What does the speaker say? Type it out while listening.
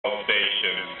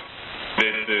Station.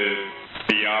 This is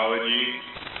Theology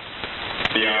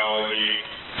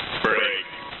Break.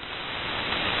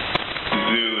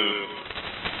 Zulu,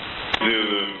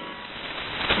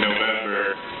 November,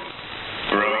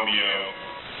 Romeo,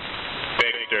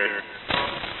 Victor,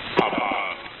 Papa,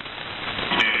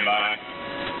 stand by.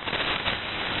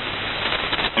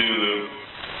 Zulu,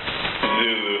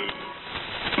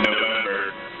 November,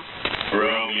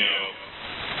 Romeo,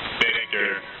 Victor,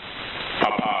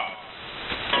 Papa,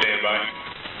 stand by.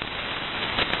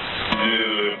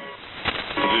 Zulu,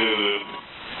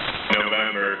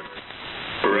 November,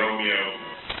 Romeo,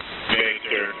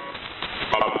 Victor,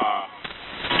 Papa,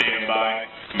 stand by.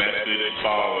 Message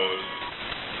follows.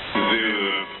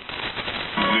 Zulu,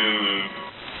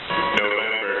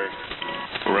 November,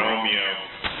 Romeo,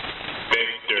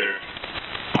 Victor,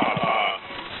 Papa,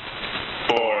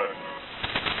 4,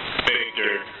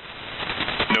 Victor,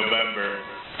 November,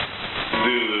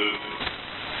 Zulu,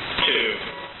 2,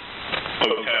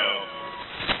 Hotel,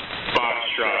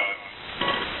 Foxtrot,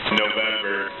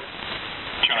 November,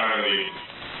 Charlie,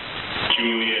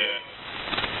 Juliet,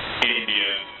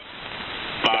 India,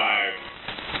 5,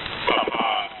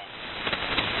 Papa,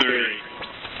 3,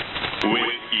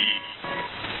 Whiskey,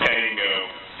 Tango,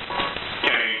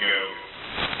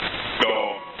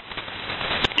 Golf,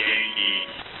 Yankee,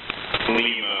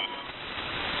 Lima,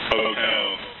 Hotel,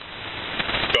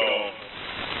 Golf,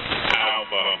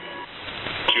 Alpha,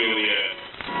 Juliet.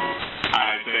 I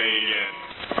say again,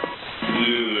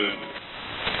 Zulu,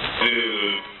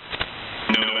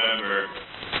 November,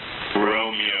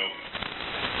 Romeo,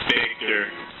 Victor,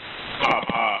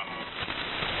 Papa,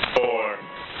 4,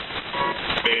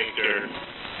 Victor,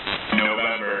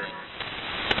 November,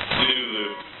 Zulu,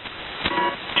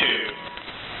 2,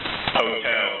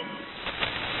 Hotel,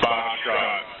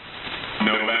 Foxtrot,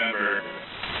 November,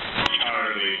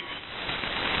 Charlie,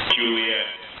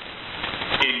 Juliet,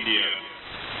 India,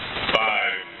 5,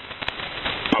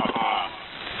 Papa,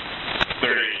 3,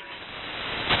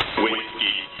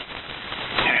 Whiskey,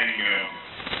 Tango,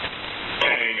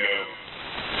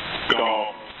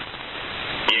 Golf,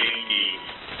 Yankee,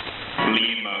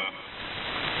 Lima,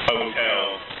 Hotel,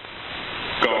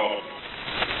 Golf,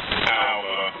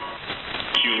 Alpha,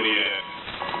 Juliet.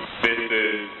 This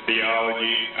is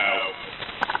Theology Out.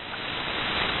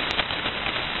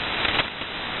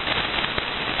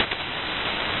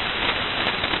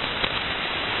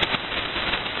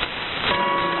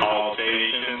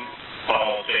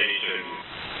 All stations.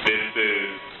 This is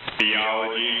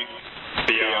Theology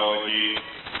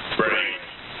Break.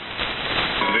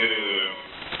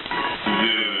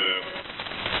 Zulu,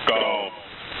 Golf,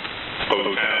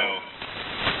 Hotel,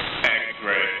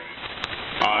 X-Ray,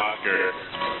 Oscar,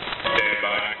 stand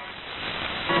by.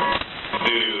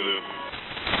 Zulu,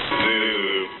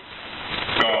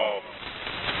 Golf,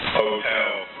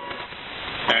 Hotel,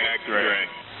 X-Ray,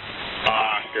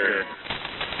 Oscar,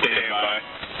 stand by.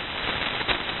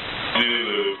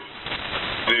 Zulu,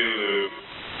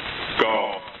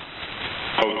 Golf,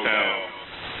 Hotel,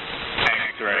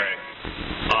 X-Ray,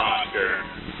 Oscar,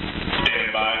 stand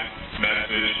by.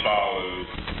 Message follows.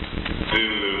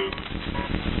 Zulu,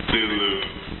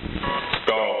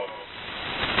 Golf,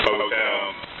 Hotel,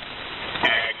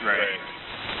 X-Ray,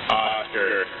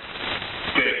 Oscar,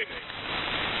 6,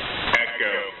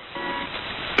 Echo,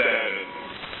 7,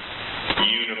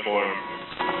 Uniform,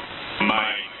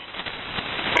 Mike,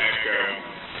 Echo,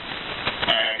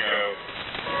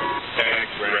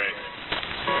 X-Ray,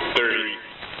 3,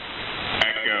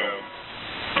 Echo,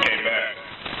 Quebec,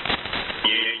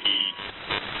 Yankee,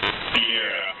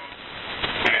 Sierra,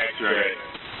 X-Ray,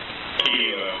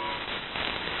 Kilo,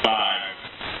 5,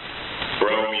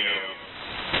 Romeo,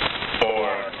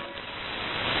 4,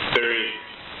 3,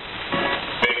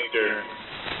 Victor,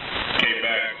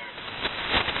 Quebec,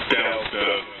 Delta,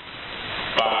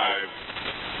 5,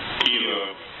 Kilo.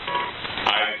 I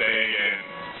say again,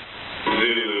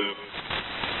 Zulu,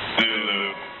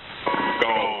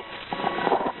 Golf,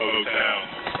 Hotel,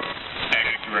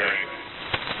 X-Ray,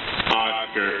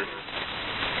 Oscar,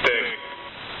 6,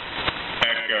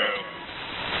 Echo,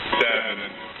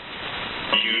 7,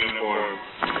 Uniform,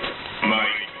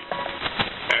 Mike,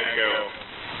 Echo,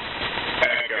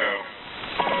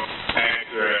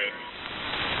 X-Ray,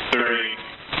 3,